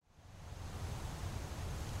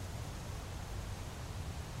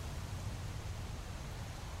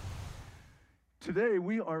Today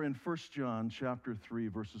we are in 1 John chapter 3,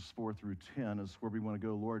 verses 4 through 10 is where we want to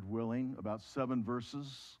go, Lord willing, about 7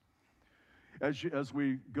 verses. As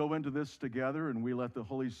we go into this together and we let the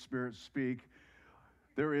Holy Spirit speak,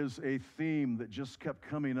 there is a theme that just kept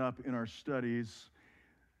coming up in our studies,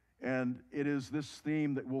 and it is this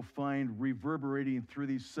theme that we'll find reverberating through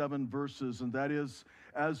these 7 verses, and that is,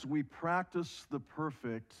 as we practice the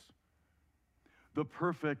perfect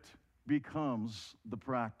becomes the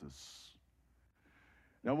practice.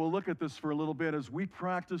 Now we'll look at this for a little bit. As we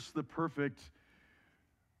practice the perfect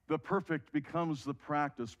becomes the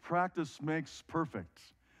practice. Practice makes perfect.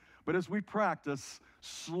 But as we practice,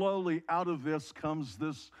 slowly out of this comes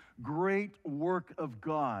this great work of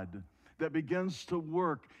God that begins to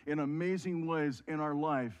work in amazing ways in our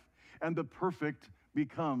life, and the perfect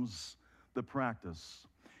becomes the practice.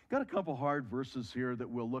 Got a couple hard verses here that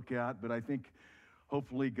we'll look at, but I think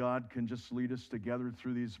hopefully God can just lead us together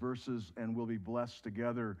through these verses, and we'll be blessed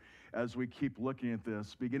together as we keep looking at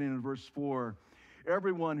this. Beginning in verse 4,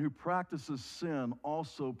 everyone who practices sin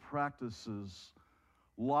also practices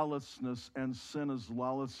lawlessness, and sin is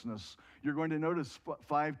lawlessness. You're going to notice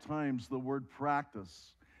 5 times the word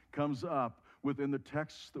practice comes up within the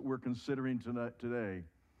text that we're considering today.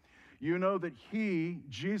 You know that He,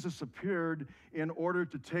 Jesus, appeared in order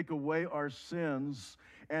to take away our sins,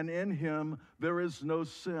 and in Him there is no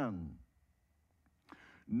sin.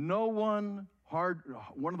 One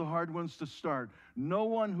of the hard ones to start, no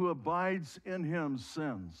one who abides in Him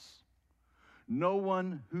sins. No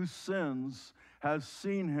one who sins has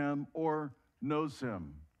seen Him or knows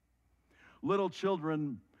Him. Little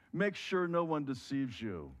children, make sure no one deceives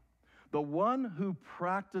you. The one who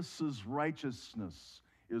practices righteousness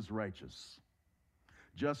is righteous,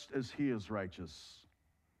 just as He is righteous.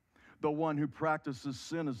 The one who practices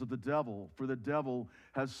sin is of the devil, for the devil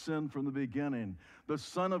has sinned from the beginning. The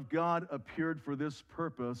Son of God appeared for this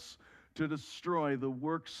purpose, to destroy the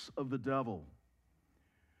works of the devil.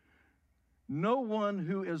 No one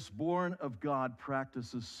who is born of God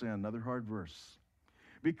practices sin. Another hard verse.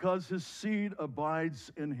 Because his seed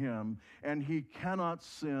abides in him, and he cannot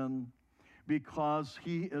sin because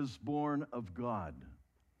he is born of God.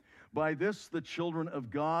 By this, the children of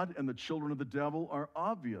God and the children of the devil are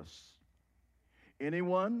obvious.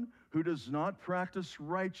 Anyone who does not practice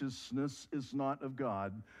righteousness is not of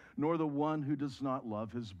God, nor the one who does not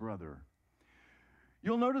love his brother.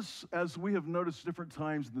 You'll notice, as we have noticed different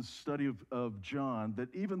times in the study of John, that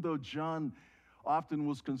even though John often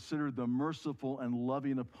was considered the merciful and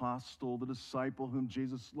loving apostle, the disciple whom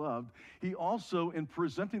Jesus loved, he also, in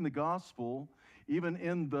presenting the gospel, even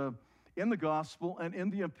in the gospel and in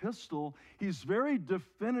the epistle, he's very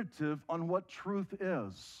definitive on what truth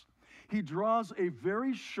is. He draws a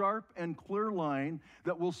very sharp and clear line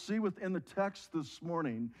that we'll see within the text this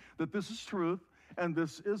morning, that this is truth and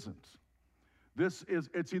this isn't.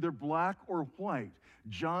 It's either black or white.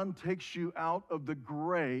 John takes you out of the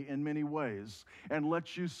gray in many ways and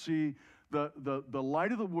lets you see the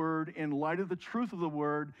light of the Word in light of the truth of the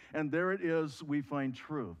Word, and there it is, we find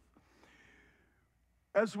truth.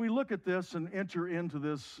 As we look at this and enter into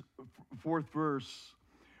this 4th verse,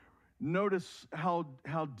 notice how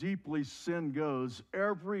deeply sin goes.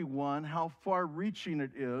 Everyone, how far-reaching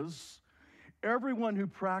it is. Everyone who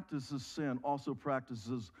practices sin also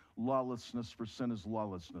practices lawlessness, for sin is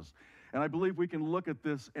lawlessness. And I believe we can look at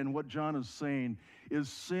this, and what John is saying is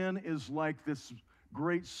sin is like this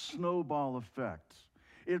great snowball effect.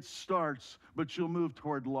 It starts, but you'll move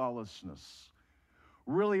toward lawlessness.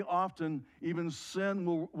 Really often, even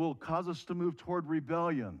sin will cause us to move toward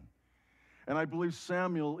rebellion. And I believe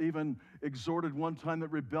Samuel even exhorted one time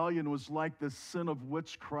that rebellion was like the sin of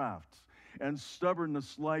witchcraft, and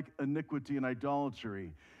stubbornness like iniquity and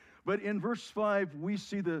idolatry. But in verse 5, we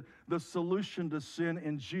see the solution to sin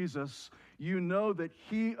in Jesus. You know that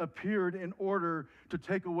He appeared in order to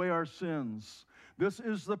take away our sins. This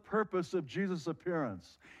is the purpose of Jesus'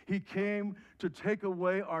 appearance. He came to take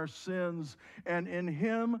away our sins, and in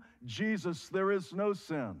Him, Jesus, there is no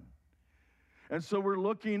sin. And so we're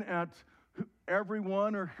looking at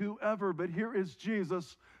everyone or whoever, but here is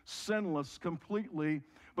Jesus, sinless completely,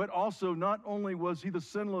 but also not only was He the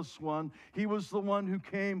sinless one, He was the one who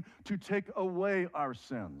came to take away our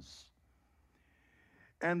sins.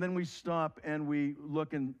 And then we stop and we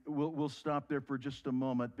look, and we'll stop there for just a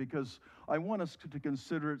moment, because I want us to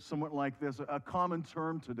consider it somewhat like this. A common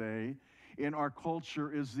term today in our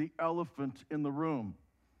culture is the elephant in the room.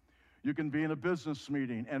 You can be in a business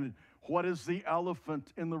meeting, and what is the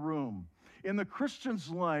elephant in the room? In the Christian's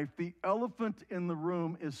life, the elephant in the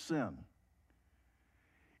room is sin.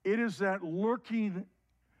 It is that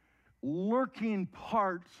lurking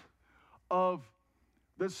part of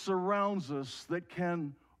that surrounds us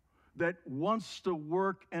that wants to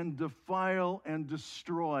work and defile and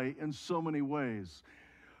destroy in so many ways.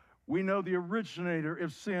 We know the originator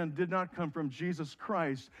of sin did not come from Jesus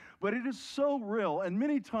Christ, but it is so real. And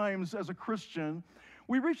many times as a Christian,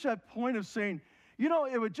 we reach that point of saying, you know,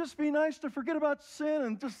 it would just be nice to forget about sin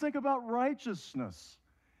and just think about righteousness.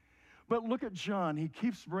 But look at John. He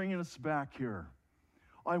keeps bringing us back here.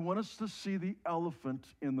 I want us to see the elephant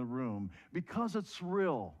in the room because it's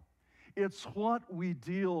real. It's what we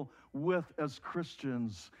deal with as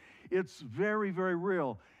Christians. It's very, very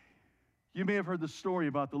real. You may have heard the story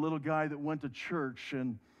about the little guy that went to church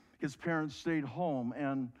and his parents stayed home.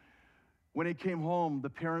 And when he came home, the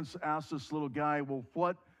parents asked this little guy, well,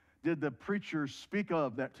 what did the preacher speak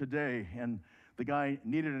of that today? And the guy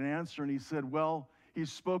needed an answer, and he said, well, he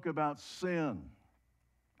spoke about sin.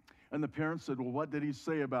 And the parents said, well, what did he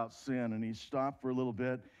say about sin? And he stopped for a little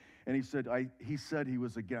bit, and he said he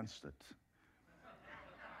was against it.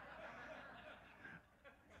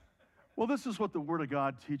 Well, this is what the Word of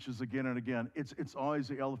God teaches again and again. It's always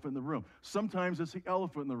the elephant in the room. Sometimes it's the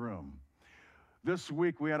elephant in the room. This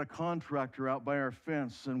week, we had a contractor out by our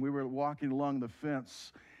fence, and we were walking along the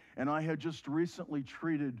fence, and I had just recently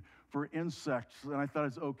treated for insects, and I thought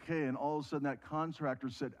it's okay, and all of a sudden that contractor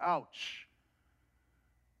said, ouch,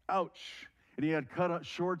 ouch, and he had cut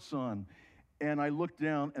shorts on, and I looked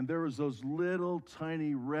down, and there was those little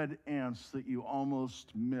tiny red ants that you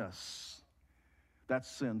almost miss. That's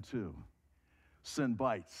sin too. Sin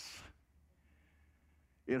bites.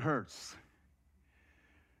 It hurts.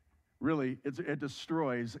 Really, it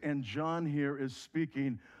destroys, and John here is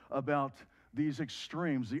speaking about these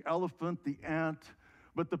extremes, the elephant, the ant,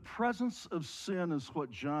 but the presence of sin is what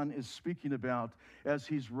John is speaking about as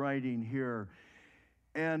he's writing here.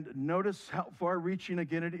 And notice how far-reaching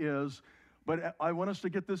again it is, but I want us to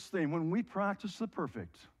get this thing. When we practice the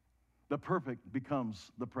perfect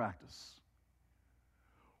becomes the practice.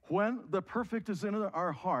 When the perfect is in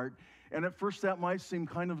our heart, and at first that might seem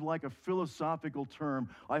kind of like a philosophical term,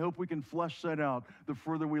 I hope we can flesh that out the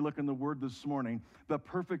further we look in the Word this morning. The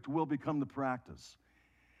perfect will become the practice.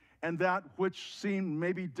 And that which seemed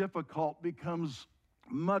maybe difficult becomes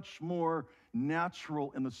much more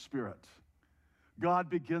natural in the Spirit. God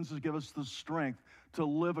begins to give us the strength to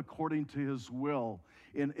live according to His will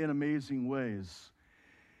in amazing ways.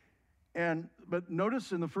 But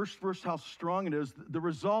notice in the first verse how strong it is. The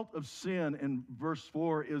result of sin in verse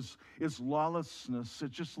 4 is lawlessness.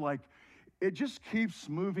 It just keeps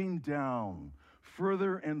moving down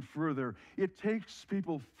further and further. It takes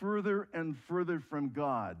people further and further from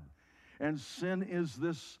God. And sin is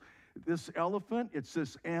this elephant, it's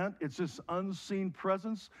this ant, it's this unseen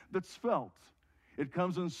presence that's felt. It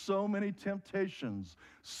comes in so many temptations,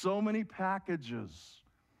 so many packages.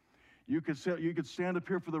 You could stand up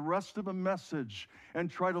here for the rest of a message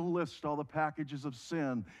and try to list all the packages of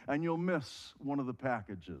sin, and you'll miss one of the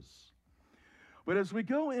packages. But as we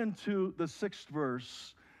go into the 6th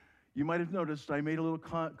verse, you might have noticed I made a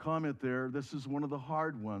little comment there. This is one of the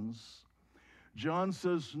hard ones. John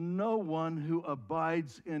says, no one who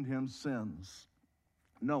abides in him sins.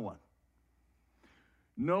 No one.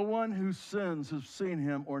 No one who sins has seen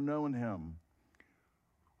him or known him.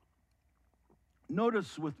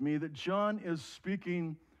 Notice with me that John is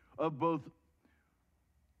speaking of both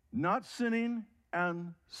not sinning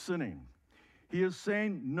and sinning. He is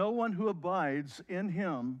saying no one who abides in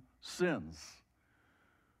him sins.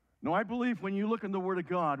 Now, I believe when you look in the Word of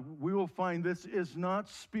God, we will find this is not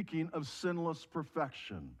speaking of sinless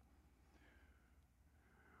perfection.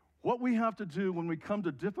 What we have to do when we come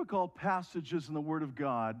to difficult passages in the Word of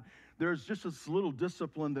God, there's just this little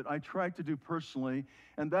discipline that I try to do personally,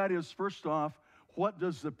 and that is, first off, what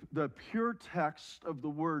does the pure text of the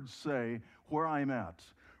Word say where I'm at?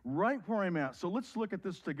 Right where I'm at. So let's look at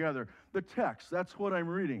this together. The text, that's what I'm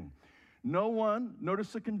reading. No one,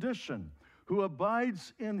 notice the condition, who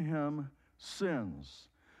abides in him sins.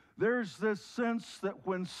 There's this sense that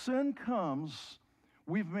when sin comes,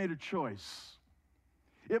 we've made a choice.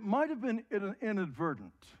 It might have been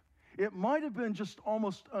inadvertent. It might have been just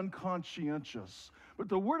almost unconscientious. But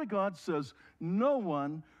the Word of God says, no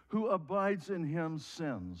one who abides in him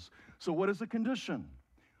sins. So what is the condition?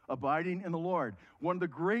 Abiding in the Lord. One of the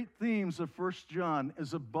great themes of 1 John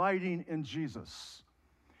is abiding in Jesus.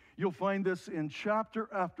 You'll find this in chapter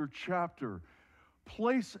after chapter,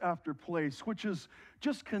 place after place, which is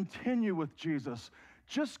just continue with Jesus.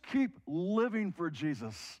 Just keep living for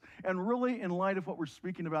Jesus. And really, in light of what we're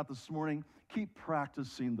speaking about this morning, keep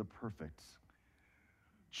practicing the perfect.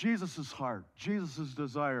 Jesus' heart, Jesus'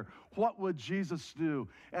 desire. What would Jesus do?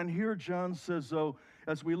 And here John says, though,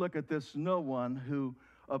 as we look at this, no one who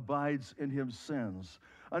abides in him sins.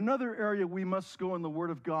 Another area we must go in the Word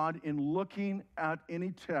of God in looking at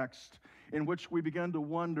any text in which we begin to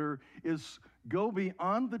wonder is go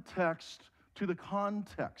beyond the text to the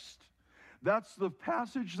context. That's the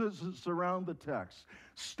passage that surrounds the text.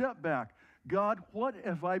 Step back. God, what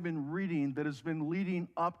have I been reading that has been leading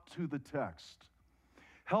up to the text?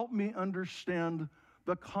 Help me understand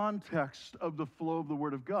the context of the flow of the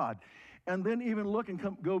Word of God. And then even look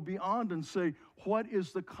and go beyond and say, what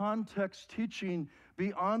is the context teaching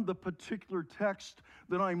beyond the particular text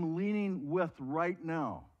that I'm leaning with right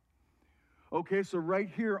now? Okay, so right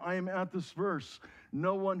here I am at this verse.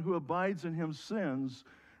 No one who abides in him sins.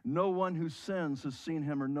 No one who sins has seen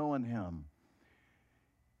him or known him.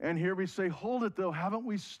 And here we say, hold it though, haven't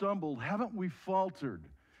we stumbled? Haven't we faltered?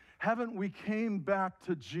 Haven't we came back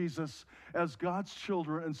to Jesus as God's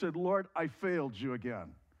children and said, Lord, I failed you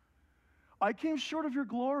again. I came short of your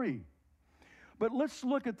glory. But let's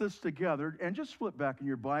look at this together and just flip back in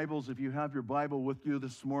your Bibles if you have your Bible with you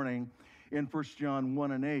this morning in 1 John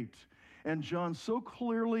 1 and 8. And John so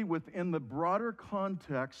clearly within the broader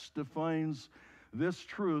context defines this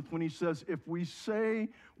truth when he says, if we say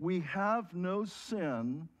we have no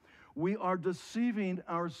sin, we are deceiving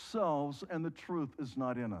ourselves and the truth is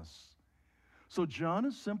not in us. So John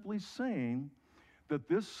is simply saying that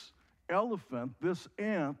this elephant, this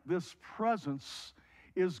ant, this presence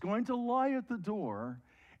is going to lie at the door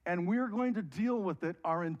and we're going to deal with it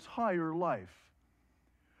our entire life.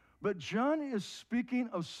 But John is speaking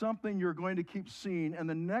of something you're going to keep seeing, and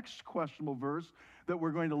the next questionable verse that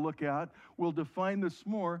we're going to look at will define this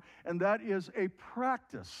more, and that is a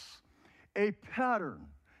practice, a pattern,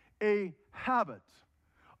 a habit,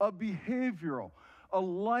 a behavioral, a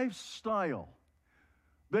lifestyle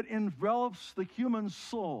that envelops the human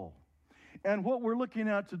soul. And what we're looking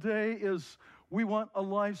at today is we want a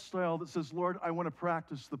lifestyle that says, Lord, I want to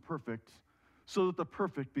practice the perfect so that the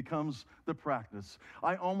perfect becomes the practice.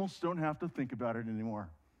 I almost don't have to think about it anymore.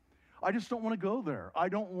 I just don't want to go there. I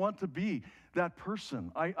don't want to be that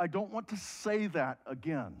person. I don't want to say that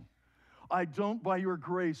again. I don't, by your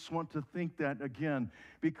grace, want to think that again,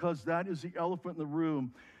 because that is the elephant in the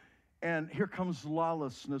room. And here comes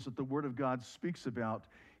lawlessness that the Word of God speaks about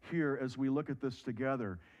here as we look at this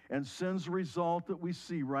together. And sin's result that we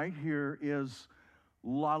see right here is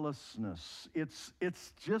lawlessness. It's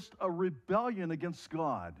just a rebellion against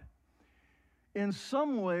God. In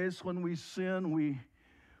some ways, when we sin,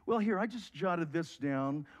 well, here, I just jotted this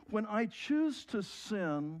down. When I choose to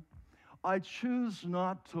sin, I choose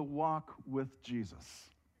not to walk with Jesus.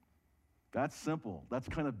 That's simple. That's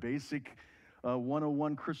kind of basic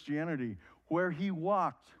 101 Christianity. Where he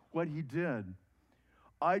walked, what he did.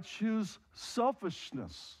 I choose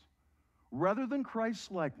selfishness rather than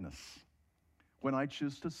Christ-likeness when I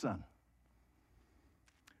choose to sin.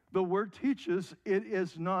 The Word teaches it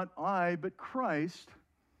is not I, but Christ.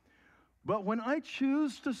 But when I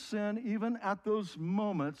choose to sin, even at those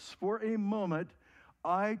moments, for a moment,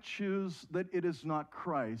 I choose that it is not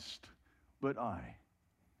Christ, but I.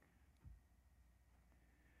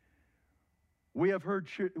 We have heard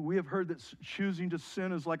that choosing to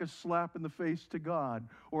sin is like a slap in the face to God,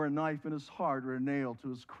 or a knife in his heart, or a nail to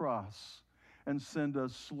his cross. And sin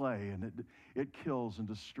does slay, and it kills and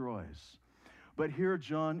destroys. But here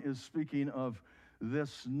John is speaking of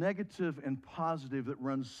this negative and positive that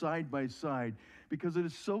runs side by side, because it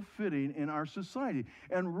is so fitting in our society.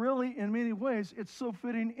 And really, in many ways, it's so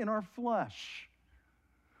fitting in our flesh.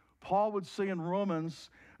 Paul would say in Romans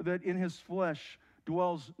that in his flesh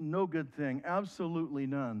dwells no good thing, absolutely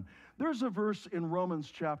none. There's a verse in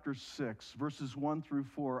Romans chapter 6, verses 1 through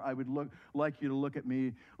 4, I would like you to look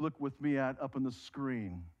with me at up on the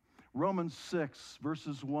screen. Romans 6,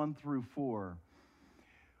 verses 1 through 4.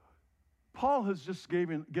 Paul has just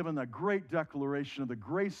given a great declaration of the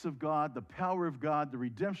grace of God, the power of God, the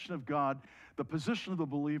redemption of God, the position of the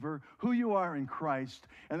believer, who you are in Christ,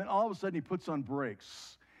 and then all of a sudden he puts on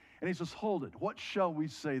brakes. And he says, hold it, what shall we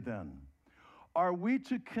say then? Are we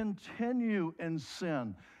to continue in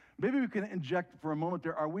sin? Maybe we can inject for a moment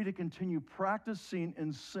there, are we to continue practicing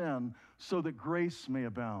in sin so that grace may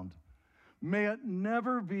abound? May it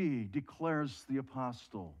never be, declares the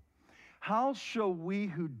apostle. How shall we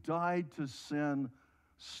who died to sin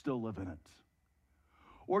still live in it?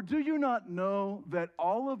 Or do you not know that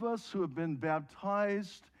all of us who have been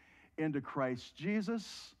baptized into Christ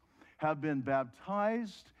Jesus have been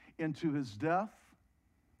baptized into his death?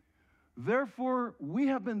 Therefore, we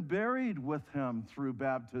have been buried with him through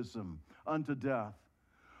baptism unto death,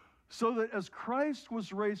 so that as Christ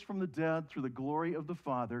was raised from the dead through the glory of the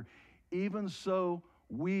Father, even so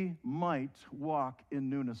we might walk in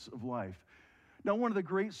newness of life. Now, one of the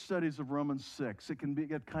great studies of Romans 6, it can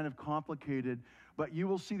get kind of complicated, but you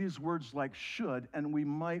will see these words like should and we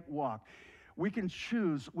might walk. We can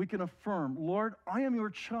choose, we can affirm, Lord, I am your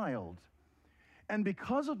child. And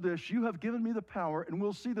because of this, you have given me the power, and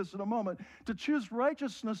we'll see this in a moment, to choose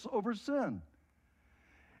righteousness over sin.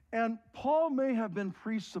 And Paul may have been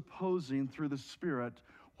presupposing through the Spirit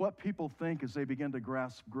what people think as they begin to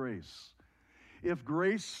grasp grace. If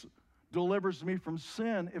grace delivers me from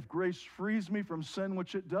sin, if grace frees me from sin,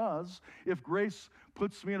 which it does, if grace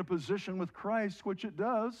puts me in a position with Christ, which it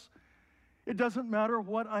does, it doesn't matter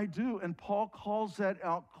what I do. And Paul calls that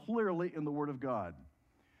out clearly in the Word of God.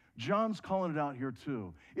 John's calling it out here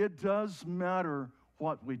too. It does matter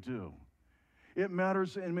what we do. It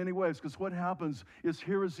matters in many ways, because what happens is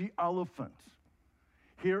here is the elephant.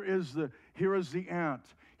 Here is the ant.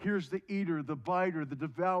 Here's the eater, the biter, the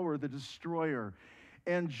devourer, the destroyer.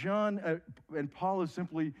 And John and Paul is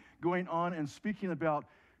simply going on and speaking about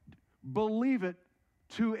believe it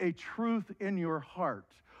to a truth in your heart.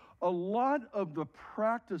 A lot of the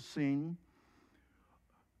practicing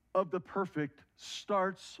of the perfect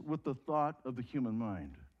starts with the thought of the human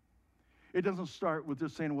mind. It doesn't start with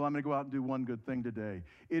just saying, well, I'm going to go out and do one good thing today.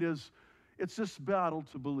 It's this battle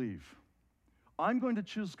to believe. I'm going to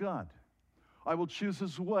choose God. I will choose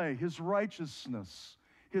His way, His righteousness,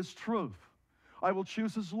 His truth. I will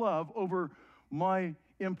choose His love over my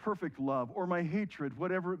imperfect love or my hatred,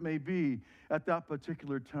 whatever it may be at that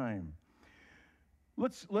particular time.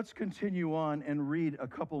 Let's continue on and read a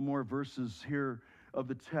couple more verses here of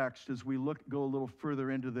the text as we go a little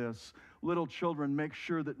further into this. Little children, make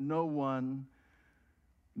sure that no one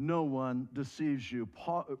deceives you.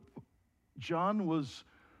 John was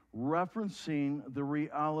referencing the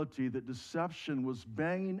reality that deception was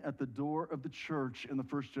banging at the door of the church in the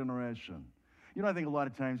first generation. You know, I think a lot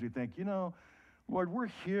of times we think, you know, Lord, we're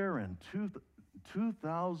here in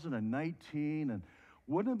 2019, and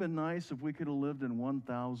wouldn't it have been nice if we could have lived in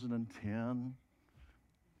 1010?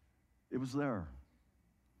 It was there.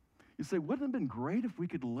 You say, wouldn't it have been great if we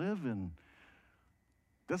could live in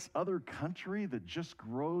this other country that just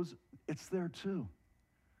grows? It's there too.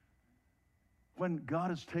 When God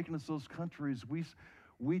has taken us those countries,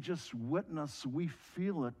 we just witness, we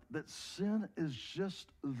feel it, that sin is just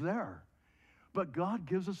there. But God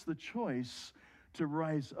gives us the choice to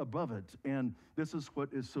rise above it. And this is what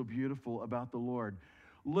is so beautiful about the Lord.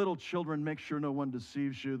 Little children, make sure no one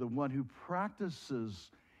deceives you. The one who practices,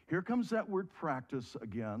 here comes that word practice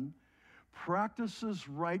again, practices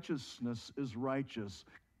righteousness is righteous,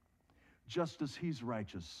 just as He's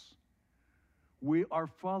righteous. We are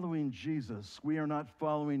following Jesus. We are not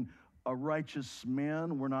following a righteous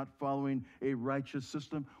man. We're not following a righteous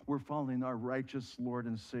system. We're following our righteous Lord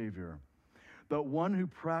and Savior. The one who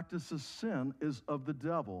practices sin is of the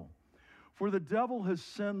devil, for the devil has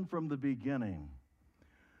sinned from the beginning.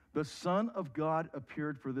 The Son of God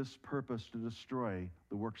appeared for this purpose, to destroy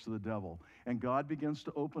the works of the devil. And God begins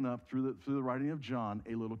to open up through the writing of John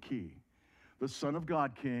a little key. The Son of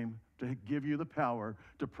God came to give you the power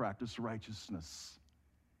to practice righteousness.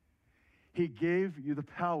 He gave you the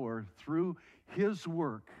power through His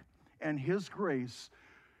work and His grace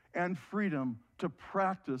and freedom to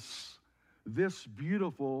practice this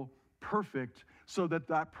beautiful, perfect, so that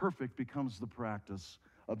that perfect becomes the practice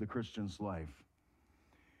of the Christian's life.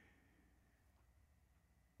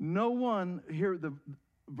 No one, here,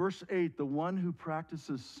 verse 8, the one who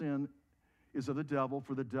practices sin is of the devil,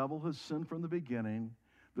 for the devil has sinned from the beginning.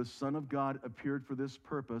 The Son of God appeared for this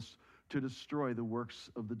purpose, to destroy the works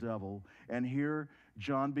of the devil. And here,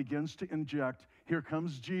 John begins to inject, here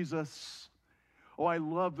comes Jesus. Oh, I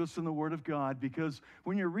love this in the Word of God, because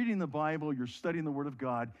when you're reading the Bible, you're studying the Word of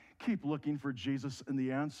God, keep looking for Jesus in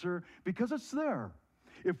the answer, because it's there.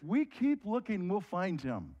 If we keep looking, we'll find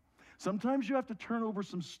Him. Sometimes you have to turn over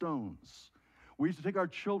some stones. We used to take our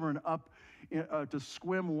children up to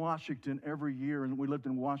Sequim, Washington every year, and we lived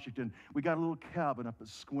in Washington. We got a little cabin up at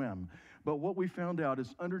Sequim. But what we found out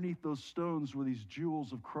is underneath those stones were these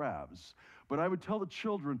jewels of crabs. But I would tell the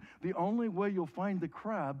children, the only way you'll find the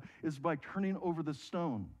crab is by turning over the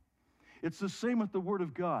stone. It's the same with the Word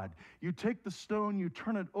of God. You take the stone, you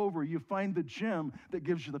turn it over, you find the gem that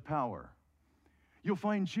gives you the power. You'll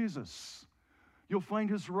find Jesus. You'll find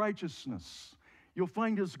His righteousness. You'll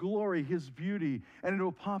find His glory, His beauty, and it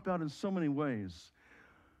will pop out in so many ways.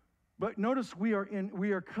 But notice we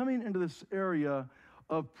are coming into this area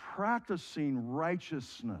of practicing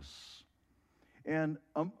righteousness. And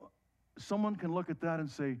someone can look at that and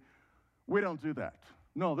say, we don't do that.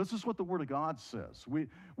 No, this is what the Word of God says.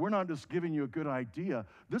 We're not just giving you a good idea.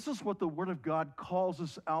 This is what the Word of God calls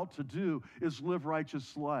us out to do, is live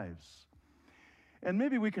righteous lives. And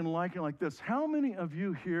maybe we can liken it like this. How many of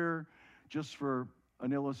you here, just for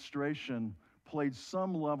an illustration, played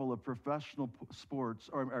some level of professional sports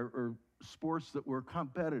or sports that were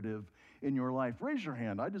competitive in your life? Raise your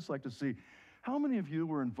hand. I'd just like to see how many of you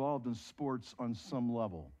were involved in sports on some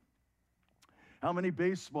level. How many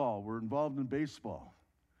baseball were involved in baseball?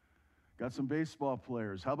 Got some baseball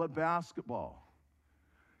players. How about basketball?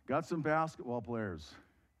 Got some basketball players.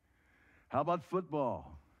 How about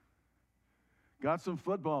football? Got some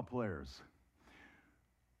football players.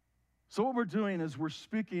 So what we're doing is we're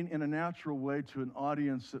speaking in a natural way to an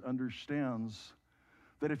audience that understands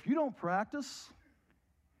that if you don't practice,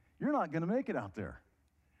 you're not going to make it out there.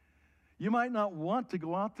 You might not want to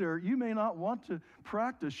go out there. You may not want to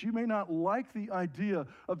practice. You may not like the idea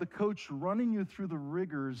of the coach running you through the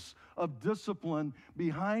rigors of discipline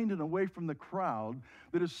behind and away from the crowd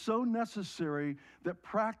that is so necessary that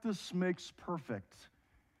practice makes perfect.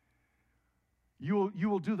 You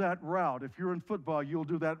will do that route. If you're in football, you'll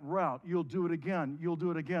do that route. You'll do it again. You'll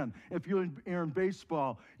do it again. If you're in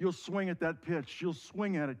baseball, you'll swing at that pitch. You'll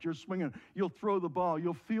swing at it. You're swinging. You'll throw the ball.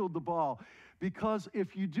 You'll field the ball. Because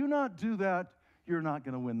if you do not do that, you're not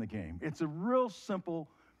going to win the game. It's a real simple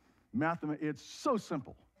mathematics. It's so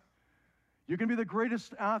simple. You can be the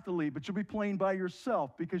greatest athlete, but you'll be playing by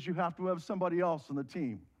yourself because you have to have somebody else on the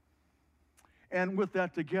team. And with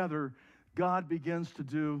that together, God begins to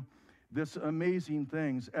do this amazing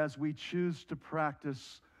things as we choose to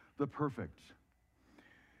practice the perfect.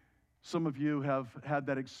 Some of you have had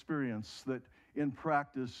that experience that in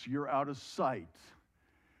practice you're out of sight.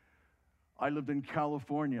 I lived in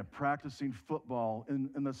California practicing football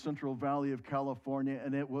in the Central Valley of California,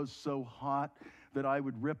 and it was so hot that I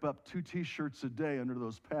would rip up 2 T-shirts a day under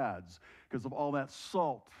those pads because of all that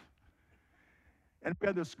salt. And we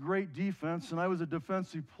had this great defense, and I was a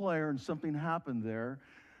defensive player, and something happened there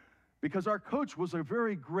because our coach was a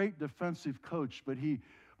very great defensive coach, but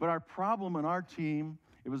our problem in our team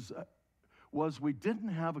was we didn't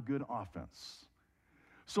have a good offense.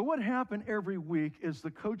 So what happened every week is the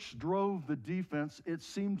coach drove the defense, it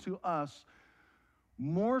seemed to us,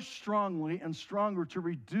 more strongly and stronger to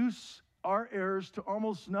reduce our errors to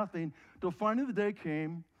almost nothing, till finally the day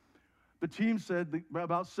came. The team said,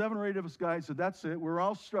 about 7 or 8 of us guys said, that's it, we're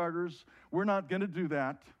all starters, we're not going to do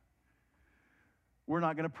that. We're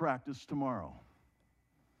not going to practice tomorrow.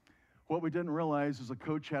 What we didn't realize is the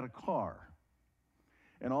coach had a car.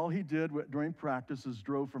 And all he did during practice is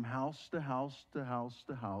drove from house to house to house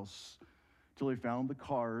to house till he found the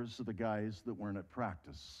cars of the guys that weren't at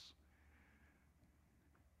practice.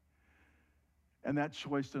 And that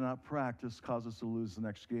choice to not practice caused us to lose the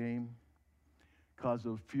next game, caused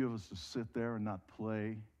a few of us to sit there and not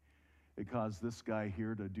play. It caused this guy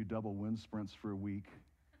here to do double wind sprints for a week.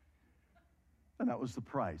 And that was the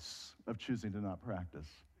price of choosing to not practice.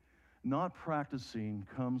 Not practicing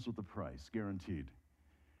comes with a price, guaranteed.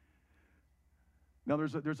 Now,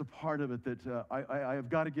 there's a part of it that I have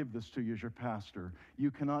got to give this to you as your pastor. You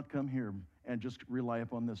cannot come here and just rely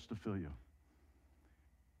upon this to fill you.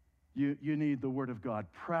 You need the Word of God.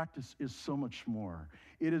 Practice is so much more.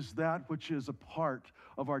 It is that which is a part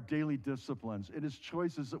of our daily disciplines. It is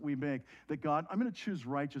choices that we make that, God, I'm going to choose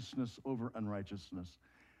righteousness over unrighteousness.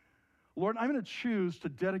 Lord, I'm going to choose to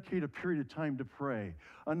dedicate a period of time to pray.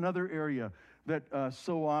 Another area that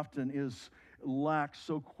so often is lacked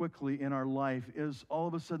so quickly in our life is all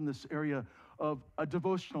of a sudden this area of a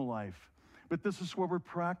devotional life. But this is where we're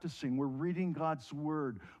practicing. We're reading God's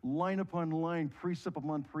Word, line upon line, precept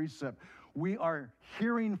upon precept. We are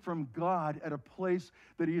hearing from God at a place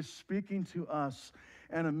that He is speaking to us,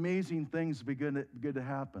 and amazing things begin to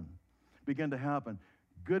happen.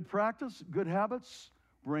 Good practice, good habits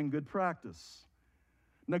bring good practice.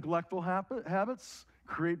 Neglectful habits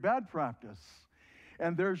create bad practice.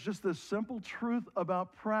 And there's just this simple truth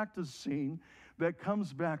about practicing that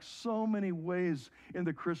comes back so many ways in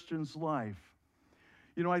the Christian's life.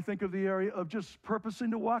 You know, I think of the area of just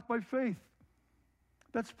purposing to walk by faith.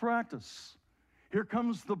 That's practice. Here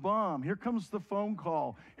comes the bomb. Here comes the phone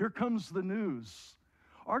call. Here comes the news.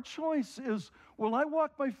 Our choice is, will I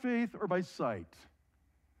walk by faith or by sight?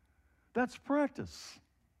 That's practice.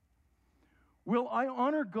 Will I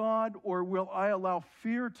honor God, or will I allow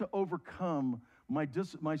fear to overcome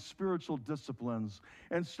my spiritual disciplines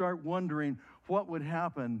and start wondering what would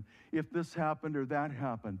happen if this happened or that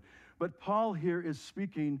happened? But Paul here is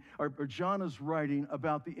speaking, or John is writing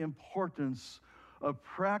about the importance of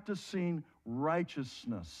practicing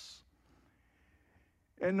righteousness.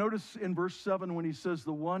 And notice in verse 7 when he says,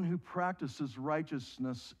 the one who practices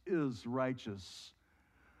righteousness is righteous.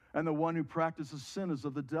 And the one who practices sin is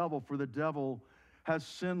of the devil, for the devil has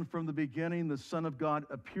sinned from the beginning. The Son of God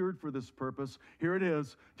appeared for this purpose. Here it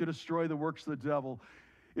is, to destroy the works of the devil.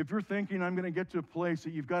 If you're thinking I'm going to get to a place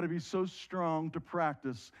that you've got to be so strong to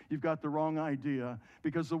practice, you've got the wrong idea,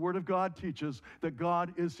 because the Word of God teaches that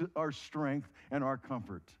God is our strength and our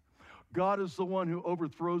comfort. God is the one who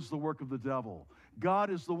overthrows the work of the devil. God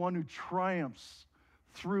is the one who triumphs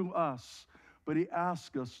through us, but he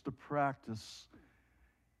asks us to practice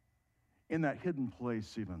in that hidden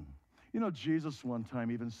place even. You know, Jesus one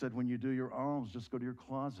time even said, when you do your alms, just go to your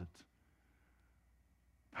closet.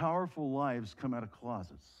 Powerful lives come out of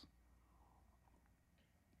closets.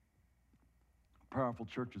 Powerful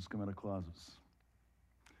churches come out of closets.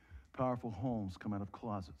 Powerful homes come out of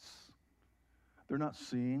closets. They're not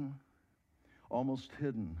seen, almost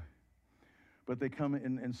hidden, but they come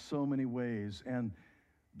in so many ways, and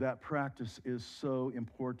that practice is so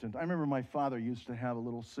important. I remember my father used to have a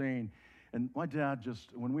little saying, and my dad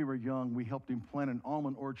just, when we were young, we helped him plant an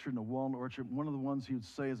almond orchard and a walnut orchard. One of the ones he would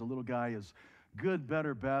say as a little guy is, good,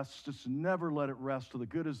 better, best. Just never let it rest till the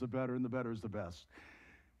good is the better and the better is the best.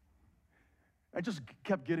 I just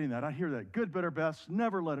kept getting that. I hear that. Good, better, best.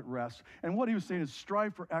 Never let it rest. And what he was saying is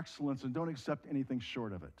strive for excellence and don't accept anything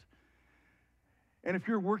short of it. And if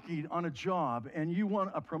you're working on a job and you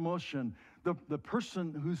want a promotion, the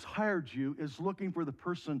person who's hired you is looking for the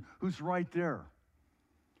person who's right there,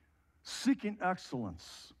 seeking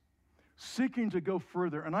excellence, seeking to go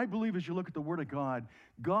further. And I believe as you look at the Word of God,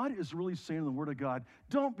 God is really saying in the Word of God,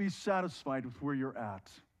 don't be satisfied with where you're at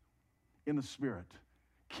in the Spirit.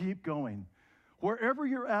 Keep going. Wherever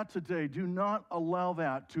you're at today, do not allow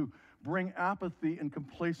that to bring apathy and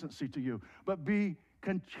complacency to you, but be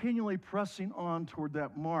continually pressing on toward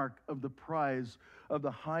that mark of the prize of the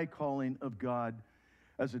high calling of God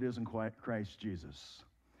as it is in Christ Jesus.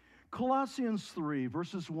 Colossians 3,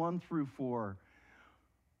 verses 1 through 4.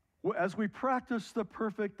 As we practice the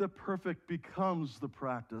perfect becomes the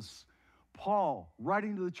practice. Paul,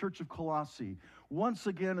 writing to the church of Colossae, once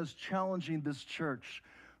again is challenging this church.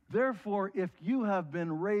 Therefore, if you have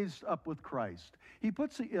been raised up with Christ, he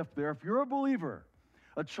puts the if there. If you're a believer,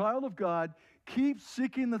 a child of God, keep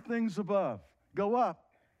seeking the things above. Go up.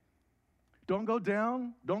 Don't go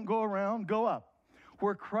down. Don't go around. Go up.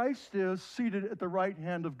 Where Christ is seated at the right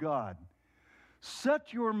hand of God.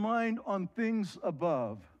 Set your mind on things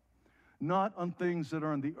above, not on things that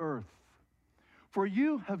are on the earth. For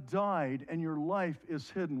you have died, and your life is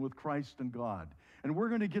hidden with Christ in God. And we're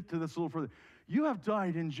going to get to this a little further. You have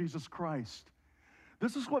died in Jesus Christ.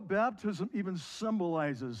 This is what baptism even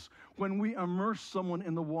symbolizes when we immerse someone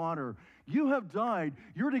in the water. You have died.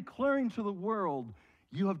 You're declaring to the world,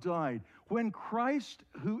 you have died. When Christ,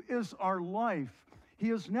 who is our life, he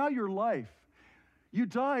is now your life. You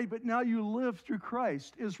died, but now you live through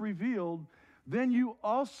Christ, is revealed. Then you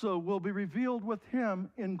also will be revealed with him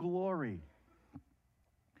in glory.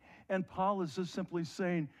 And Paul is just simply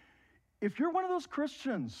saying, if you're one of those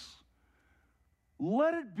Christians,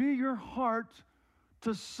 let it be your heart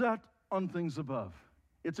to set on things above.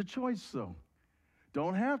 It's a choice, though.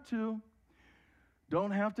 Don't have to.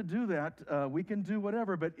 Don't have to do that. We can do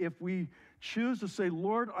whatever. But if we choose to say,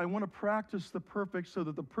 Lord, I want to practice the perfect so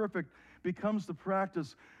that the perfect becomes the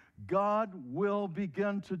practice, God will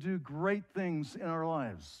begin to do great things in our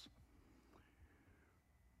lives.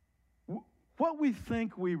 What we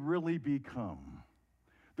think we really become.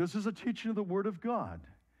 This is a teaching of the Word of God.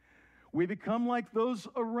 We become like those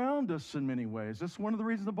around us in many ways. That's one of the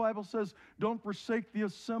reasons the Bible says, don't forsake the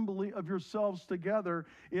assembly of yourselves together,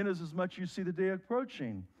 inasmuch you see the day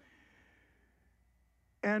approaching.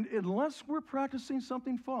 And unless we're practicing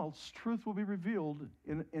something false, truth will be revealed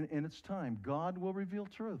in its time. God will reveal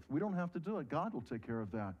truth. We don't have to do it. God will take care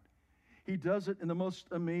of that. He does it in the most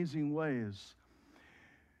amazing ways.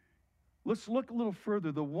 Let's look a little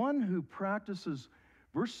further. The one who practices,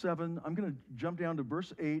 verse 7, I'm going to jump down to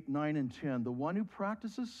verse 8, 9, and 10. The one who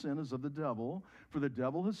practices sin is of the devil, for the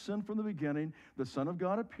devil has sinned from the beginning. The Son of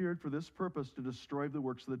God appeared for this purpose, to destroy the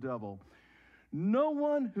works of the devil. No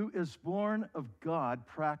one who is born of God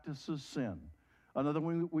practices sin. Another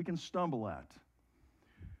one we can stumble at.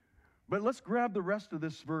 But let's grab the rest of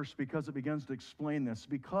this verse because it begins to explain this.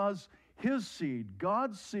 Because his seed,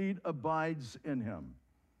 God's seed, abides in him.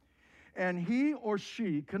 And he or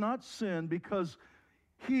she cannot sin because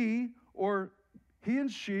he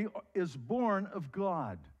and she is born of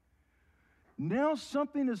God. Now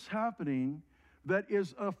something is happening that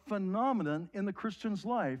is a phenomenon in the Christian's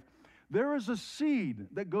life. There is a seed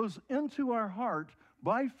that goes into our heart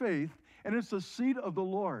by faith, And it's the seed of the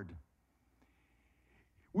Lord.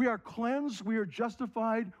 We are cleansed, we are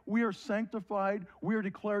justified, we are sanctified, we are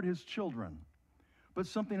declared his children. But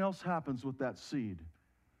something else happens with that seed.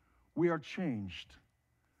 We are changed.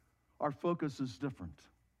 Our focus is different.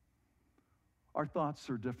 Our thoughts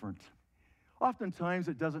are different. Oftentimes,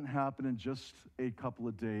 it doesn't happen in just a couple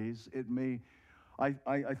of days. It may, I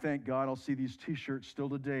thank God, I'll see these t-shirts still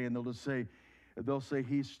today, and they'll say,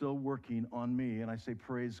 he's still working on me. And I say,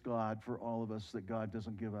 praise God for all of us that God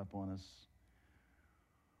doesn't give up on us.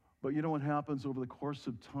 But you know what happens over the course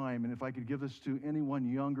of time, and if I could give this to anyone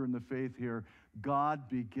younger in the faith here, God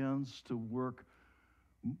begins to work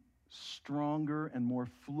stronger and more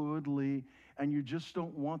fluidly, and you just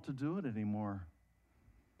don't want to do it anymore.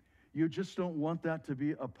 You just don't want that to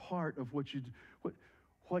be a part of what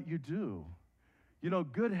you do. You know,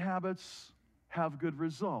 good habits have good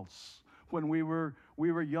results. When we were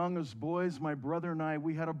young as boys, my brother and I,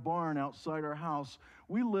 we had a barn outside our house.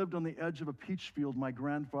 We lived on the edge of a peach field my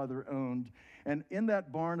grandfather owned, and in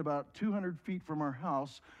that barn, about 200 feet from our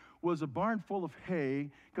house, was a barn full of hay,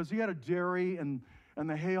 because he had a dairy, and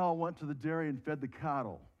the hay all went to the dairy and fed the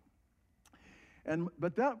cattle.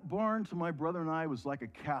 But that barn to my brother and I was like a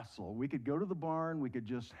castle. We could go to the barn, we could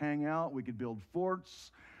just hang out, we could build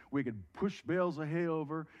forts, we could push bales of hay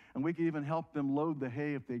over, and we could even help them load the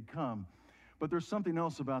hay if they'd come. But there's something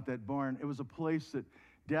else about that barn. It was a place that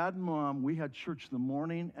Dad and Mom, we had church in the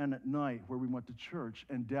morning and at night where we went to church,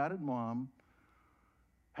 and Dad and Mom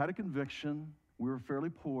had a conviction. We were fairly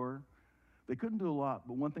poor. They couldn't do a lot,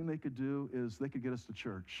 but one thing they could do is they could get us to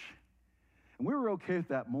church. And we were okay with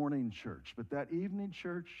that morning church, but that evening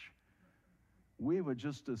church, we would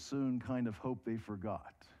just as soon kind of hope they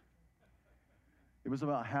forgot. It was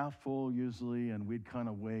about half full usually, and we'd kind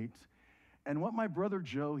of wait. And what my brother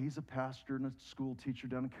Joe, he's a pastor and a school teacher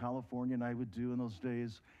down in California, and I would do in those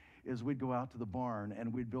days is we'd go out to the barn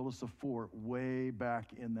and we'd build us a fort way back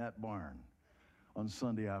in that barn on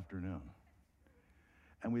Sunday afternoon.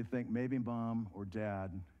 And we'd think maybe Mom or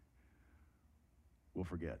Dad will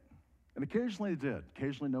forget. And occasionally they did,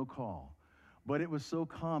 occasionally no call. But it was so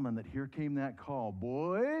common that here came that call,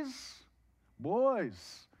 boys,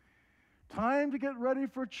 time to get ready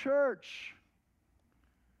for church.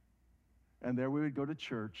 And there we would go to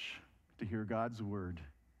church to hear God's word,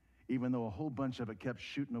 even though a whole bunch of it kept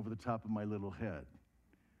shooting over the top of my little head.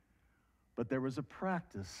 But there was a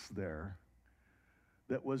practice there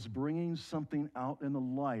that was bringing something out in the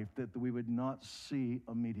life that we would not see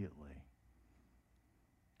immediately.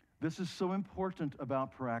 This is so important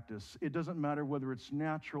about practice. It doesn't matter whether it's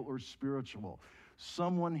natural or spiritual.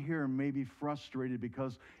 Someone here may be frustrated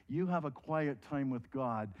because you have a quiet time with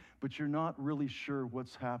God, but you're not really sure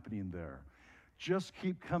what's happening there. Just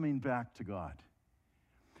keep coming back to God.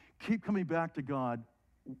 Keep coming back to God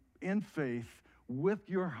in faith with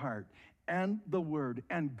your heart and the Word,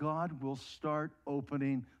 and God will start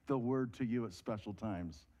opening the Word to you at special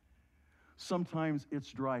times. Sometimes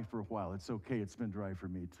it's dry for a while. It's okay. It's been dry for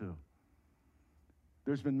me too.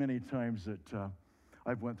 There's been many times that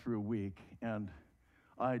I've went through a week and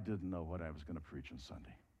I didn't know what I was going to preach on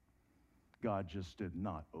Sunday. God just did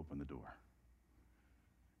not open the door.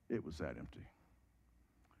 It was that empty.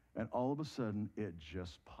 And all of a sudden, it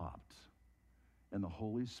just popped. And the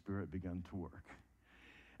Holy Spirit began to work.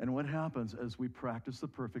 And what happens as we practice the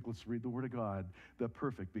perfect, let's read the Word of God, the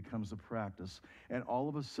perfect becomes a practice. And all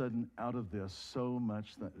of a sudden, out of this, so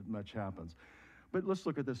much happens. But let's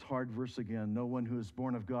look at this hard verse again. No one who is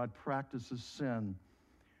born of God practices sin.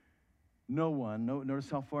 No one, notice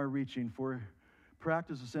how far-reaching, for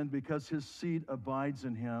practices sin because his seed abides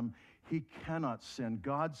in him. He cannot sin.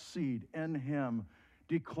 God's seed in him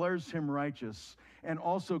declares him righteous, and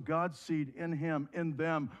also God's seed in him, in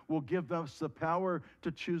them, will give us the power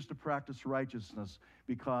to choose to practice righteousness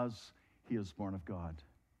because he is born of God.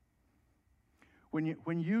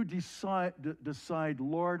 When you decide,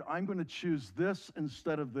 Lord, I'm going to choose this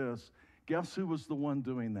instead of this, guess who was the one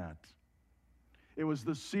doing that? It was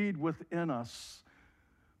the seed within us,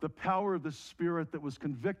 the power of the Spirit that was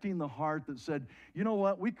convicting the heart that said, you know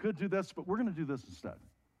what, we could do this, but we're going to do this instead.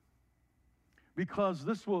 Because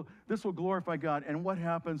this will glorify God. And what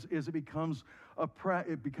happens is it becomes a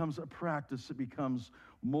practice. It becomes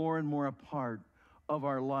more and more a part of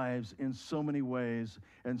our lives in so many ways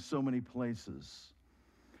and so many places.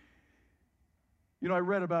 You know, I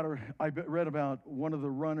read about one of the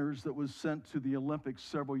runners that was sent to the Olympics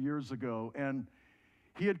several years ago, and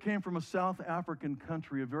he had came from a South African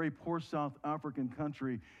country, a very poor South African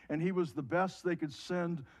country, and he was the best they could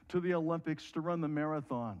send to the Olympics to run the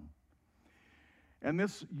marathon. And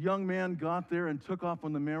this young man got there and took off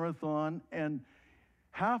on the marathon, and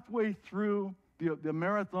Halfway through the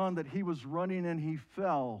marathon that he was running, and he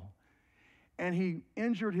fell. And he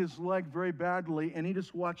injured his leg very badly, and he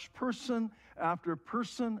just watched person after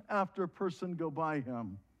person after person go by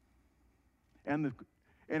him. And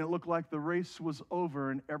it looked like the race was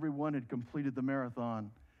over and everyone had completed the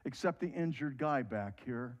marathon, except the injured guy back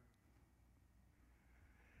here.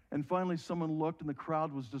 And finally someone looked, and the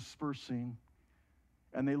crowd was dispersing,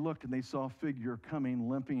 and they looked and they saw a figure coming,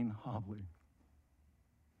 limping, hobbling.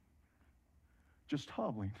 Just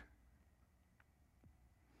hobbling.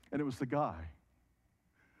 And it was the guy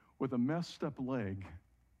with a messed up leg,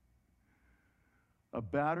 a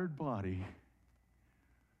battered body,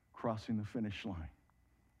 crossing the finish line.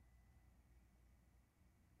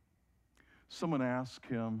 Someone asked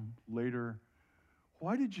him later,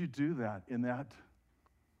 why did you do that in that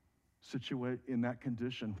situation, in that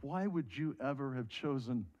condition? Why would you ever have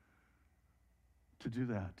chosen to do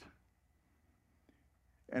that?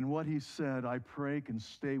 And what he said, I pray, can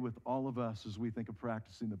stay with all of us as we think of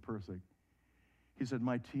practicing the perfect. He said,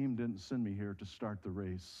 my team didn't send me here to start the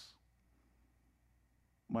race.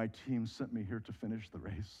 My team sent me here to finish the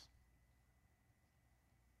race.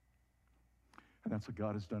 And that's what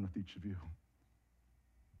God has done with each of you.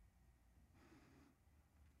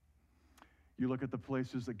 You look at the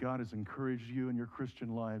places that God has encouraged you in your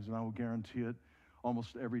Christian lives, and I will guarantee it,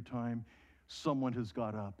 almost every time, someone has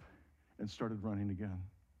got up and started running again.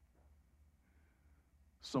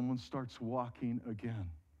 Someone starts walking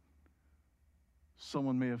again.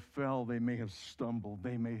 Someone may have fell, they may have stumbled,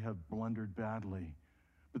 they may have blundered badly,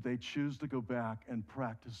 but they choose to go back and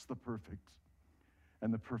practice the perfect,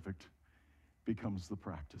 and the perfect becomes the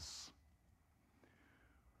practice.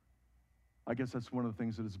 I guess that's one of the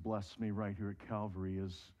things that has blessed me right here at Calvary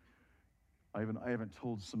is I haven't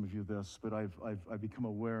told some of you this, but I've become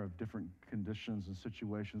aware of different conditions and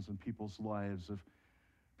situations in people's lives of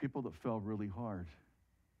people that fell really hard.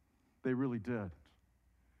 They really did.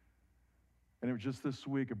 And it was just this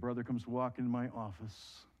week, a brother comes walking in my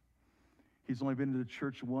office. He's only been to the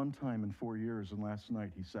church one time in 4 years, and last night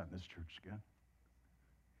he sat in this church again.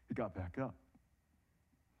 He got back up.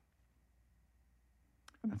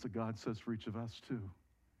 And that's what God says for each of us too.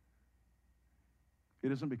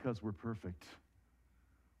 It isn't because we're perfect.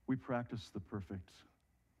 We practice the perfect,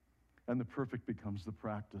 and the perfect becomes the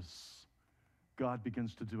practice. God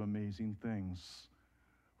begins to do amazing things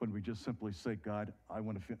when we just simply say, God, I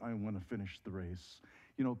want to finish the race.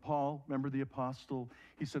 You know, Paul, remember the apostle?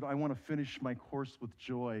 He said, I want to finish my course with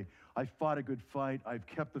joy. I fought a good fight. I've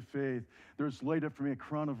kept the faith. There's laid up for me a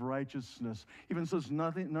crown of righteousness. He even says,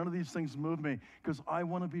 none of these things move me because I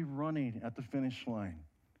want to be running at the finish line.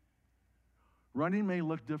 Running may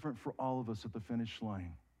look different for all of us at the finish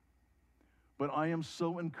line. But I am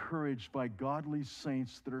so encouraged by godly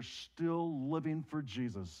saints that are still living for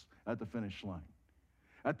Jesus at the finish line.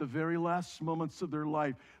 At the very last moments of their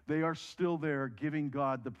life, they are still there giving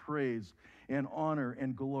God the praise and honor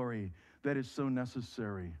and glory that is so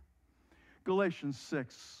necessary. Galatians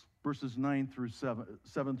 6, verses 7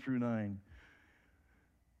 through 9.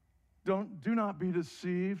 Do not be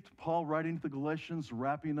deceived. Paul writing to the Galatians,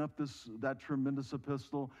 wrapping up that tremendous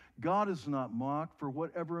epistle. God is not mocked, for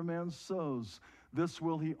whatever a man sows, this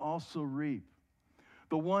will he also reap.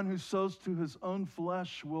 The one who sows to his own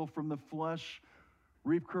flesh will from the flesh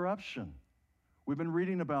reap corruption. We've been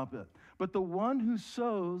reading about that. But the one who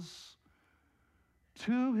sows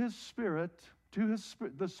to his spirit,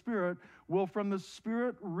 the Spirit, will from the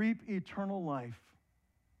Spirit reap eternal life.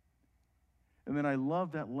 And then I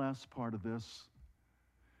love that last part of this,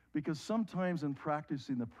 because sometimes in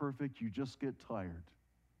practicing the perfect, you just get tired.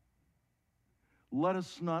 Let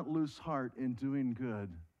us not lose heart in doing good,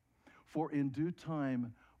 for in due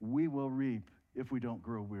time we will reap if we don't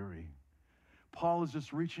grow weary. Paul is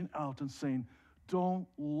just reaching out and saying, don't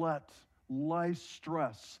let life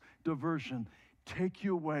stress, diversion, take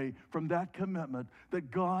you away from that commitment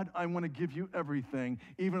that, God, I want to give you everything,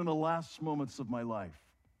 even in the last moments of my life.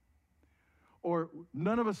 Or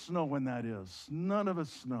none of us know when that is. None of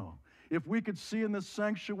us know. If we could see in this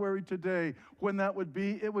sanctuary today when that would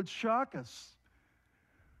be, it would shock us.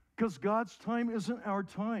 Because God's time isn't our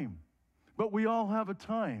time. But we all have a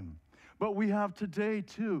time. But we have today,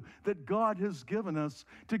 too, that God has given us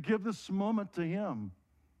to give this moment to Him.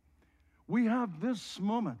 We have this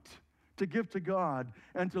moment to give to God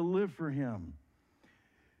and to live for Him.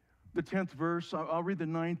 The 10th verse, I'll read the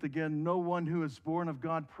 9th again. No one who is born of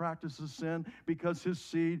God practices sin, because his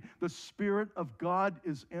seed, the Spirit of God,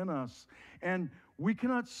 is in us. And we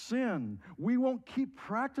cannot sin. We won't keep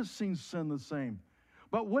practicing sin the same.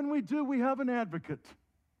 But when we do, we have an advocate.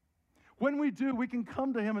 When we do, we can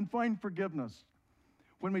come to Him and find forgiveness.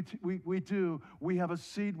 When we do, we have a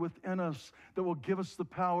seed within us that will give us the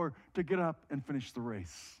power to get up and finish the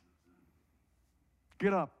race.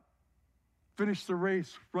 Get up, finish the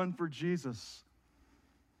race, run for Jesus.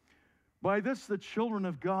 By this, the children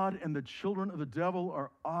of God and the children of the devil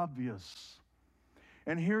are obvious.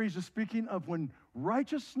 And here he's just speaking of when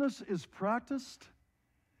righteousness is practiced,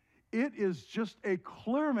 it is just a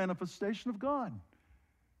clear manifestation of God.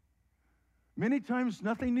 Many times,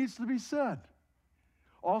 nothing needs to be said.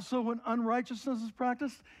 Also, when unrighteousness is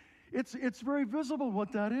practiced, it's very visible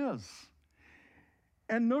what that is.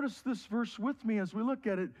 And notice this verse with me as we look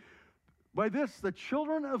at it. By this, the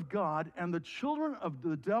children of God and the children of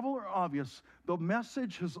the devil are obvious. The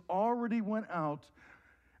message has already went out.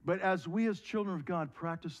 But as we as children of God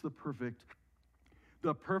practice the perfect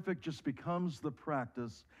just becomes the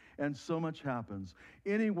practice, and so much happens.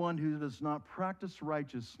 Anyone who does not practice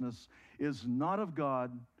righteousness is not of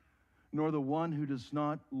God, nor the one who does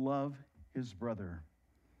not love his brother.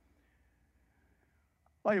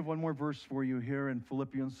 I have one more verse for you here in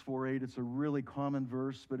Philippians 4:8. It's a really common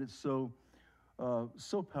verse, but it's so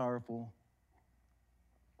powerful.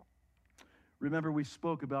 Remember, we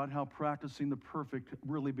spoke about how practicing the perfect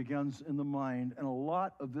really begins in the mind, and a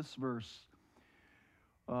lot of this verse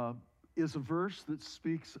is a verse that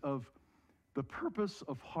speaks of the purpose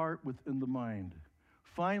of heart within the mind.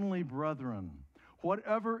 Finally, brethren,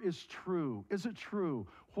 whatever is true, is it true?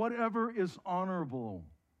 Whatever is honorable,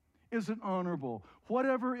 is it honorable?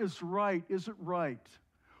 Whatever is right, is it right?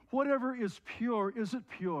 Whatever is pure, is it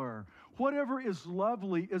pure? Whatever is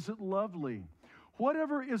lovely, is it lovely?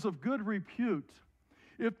 Whatever is of good repute,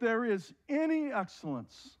 if there is any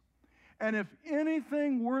excellence, and if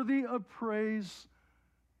anything worthy of praise,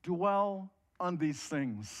 dwell on these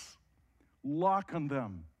things. Lock on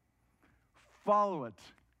them. Follow it.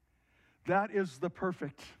 That is the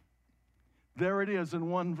perfect. There it is in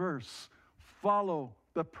one verse. Follow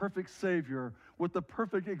the perfect Savior with the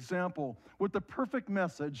perfect example, with the perfect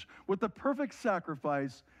message, with the perfect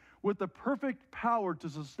sacrifice, with the perfect power to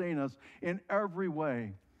sustain us in every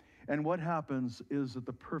way. And what happens is that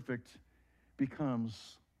the perfect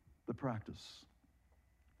becomes the practice.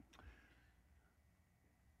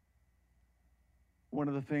 One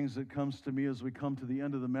of the things that comes to me as we come to the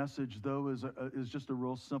end of the message, though, is just a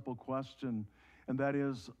real simple question, and that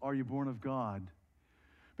is, are you born of God?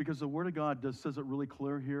 Because the Word of God says it really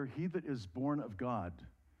clear here. He that is born of God,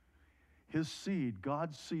 his seed,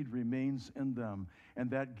 God's seed, remains in them, and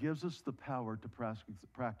that gives us the power to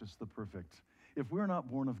practice the perfect. If we're not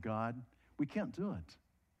born of God, we can't do it.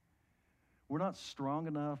 We're not strong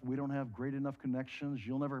enough. We don't have great enough connections.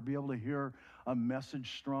 You'll never be able to hear a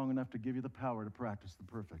message strong enough to give you the power to practice the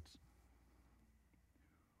perfect.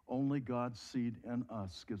 Only God's seed in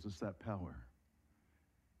us gives us that power.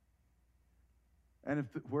 And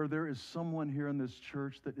where there is someone here in this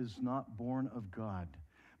church that is not born of God,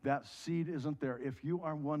 that seed isn't there. If you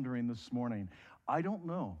are wondering this morning, I don't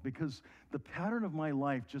know, because the pattern of my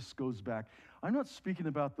life just goes back. I'm not speaking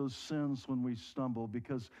about those sins when we stumble,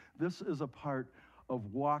 because this is a part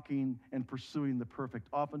of walking and pursuing the perfect.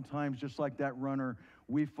 Oftentimes, just like that runner,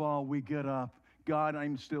 we fall, we get up. God,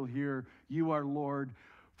 I'm still here. You are Lord.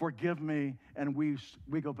 Forgive me. And we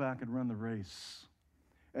go back and run the race.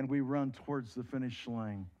 And we run towards the finish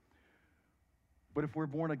line. But if we're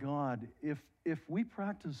born of God, if we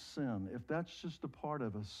practice sin, if that's just a part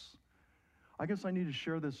of us, I guess I need to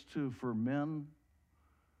share this too. For men,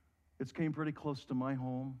 it's came pretty close to my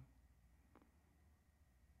home.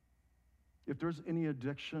 If there's any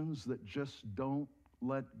addictions that just don't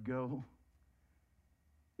let go,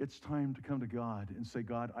 it's time to come to God and say,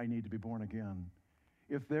 God, I need to be born again.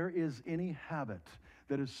 If there is any habit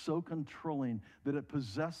that is so controlling that it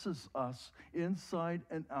possesses us inside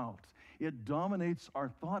and out, it dominates our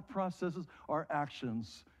thought processes, our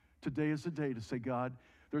actions, today is the day to say, God,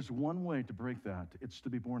 there's one way to break that. It's to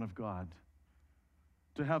be born of God,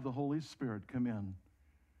 to have the Holy Spirit come in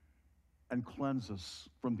and cleanse us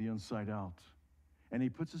from the inside out. And he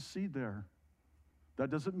puts his seed there. That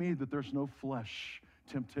doesn't mean that there's no flesh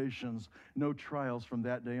temptations, no trials from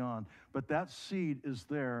that day on. But that seed is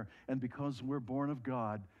there, and because we're born of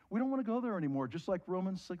God, we don't want to go there anymore. Just like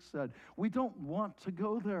Romans 6 said, we don't want to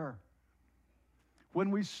go there. When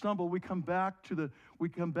we stumble, we come back to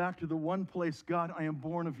the one place, God, I am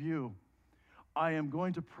born of you. I am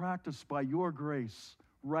going to practice by your grace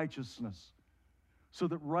righteousness, so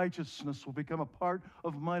that righteousness will become a part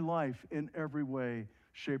of my life in every way,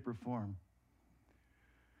 shape, or form.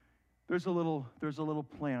 There's a little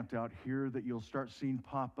plant out here that you'll start seeing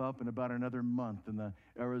pop up in about another month in the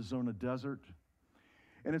Arizona desert.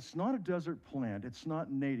 And it's not a desert plant. It's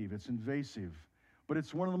not native. It's invasive. but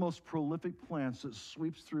it's one of the most prolific plants that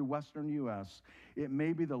sweeps through western U.S. It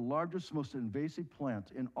may be the largest, most invasive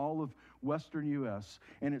plant in all of western U.S.,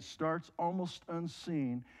 and it starts almost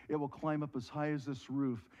unseen. It will climb up as high as this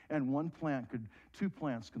roof, and two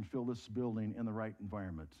plants can fill this building in the right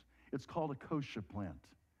environment. It's called a kochia plant.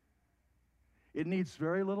 It needs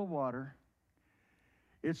very little water.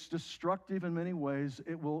 It's destructive in many ways.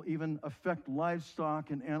 It will even affect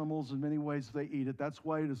livestock and animals in many ways if they eat it. That's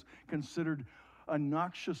why it is considered a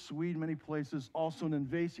noxious weed in many places, also an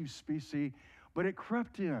invasive species, but it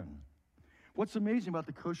crept in. What's amazing about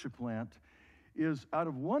the kochia plant is out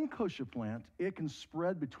of one kochia plant, it can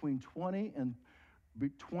spread between 20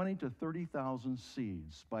 to 30,000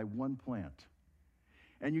 seeds by one plant.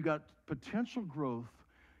 And you got potential growth.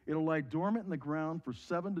 It'll lie dormant in the ground for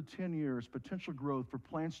 7 to 10 years, potential growth for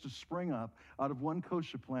plants to spring up out of one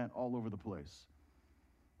kochia plant all over the place.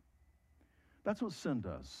 That's what sin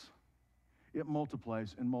does. It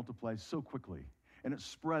multiplies and multiplies so quickly, and it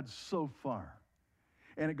spreads so far,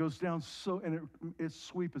 and it goes down its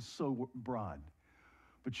sweep is so broad.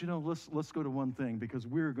 But let's go to one thing, because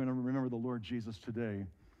we're going to remember the Lord Jesus today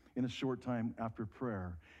in a short time after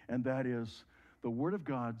prayer, and that is the Word of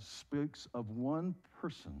God speaks of one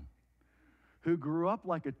person who grew up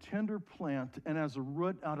like a tender plant and as a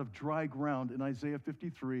root out of dry ground in Isaiah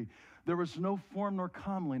 53. There was no form nor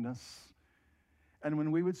comeliness. And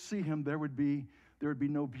when we would see him, there would be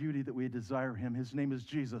no beauty that we desire him. His name is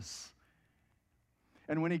Jesus.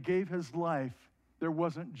 And when he gave his life, there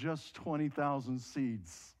wasn't just 20,000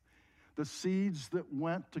 seeds. The seeds that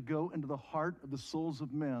went to go into the heart of the souls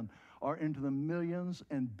of men are into the millions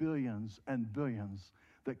and billions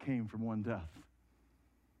that came from one death.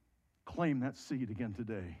 Claim that seed again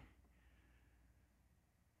today.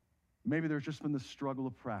 Maybe there's just been the struggle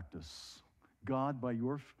of practice. God, by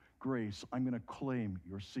your grace, I'm going to claim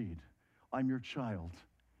your seed. I'm your child.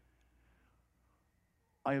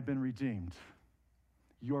 I have been redeemed.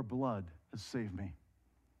 Your blood has saved me.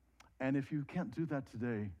 And if you can't do that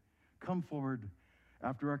today, come forward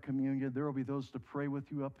after our communion. There will be those to pray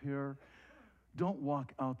with you up here. Don't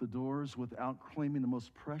walk out the doors without claiming the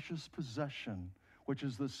most precious possession, which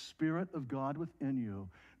is the Spirit of God within you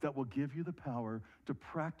that will give you the power to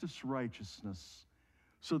practice righteousness,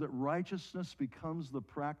 so that righteousness becomes the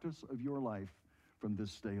practice of your life from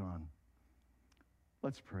this day on.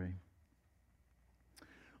 Let's pray.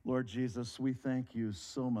 Lord Jesus, we thank you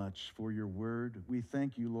so much for your word. We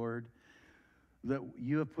thank you, Lord, that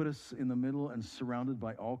you have put us in the middle and surrounded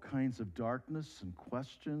by all kinds of darkness and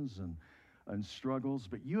questions and struggles,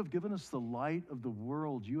 but you have given us the light of the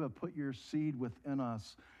world. You have put your seed within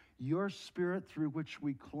us, your Spirit through which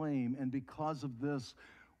we claim, and because of this,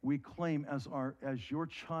 we claim as your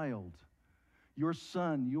child, your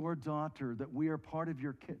son, your daughter, that we are part of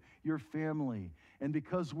your family. And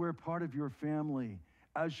because we're part of your family,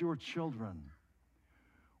 as your children,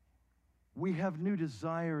 we have new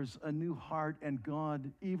desires, a new heart, and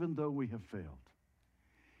God, even though we have failed,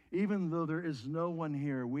 even though there is no one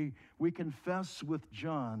here, we confess with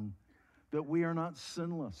John that we are not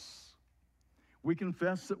sinless. We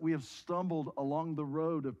confess that we have stumbled along the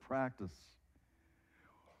road of practice.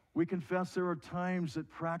 We confess there are times that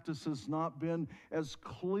practice has not been as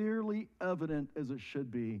clearly evident as it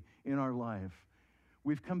should be in our life.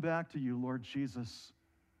 We've come back to you, Lord Jesus,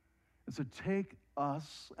 and said, take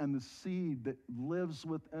us and the seed that lives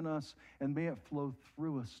within us, and may it flow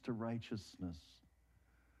through us to righteousness.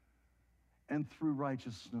 And through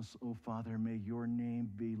righteousness, oh Father, may your name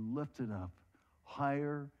be lifted up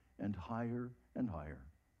higher and higher and higher,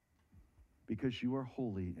 because you are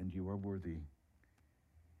holy and you are worthy.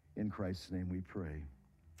 In Christ's name we pray.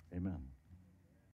 Amen.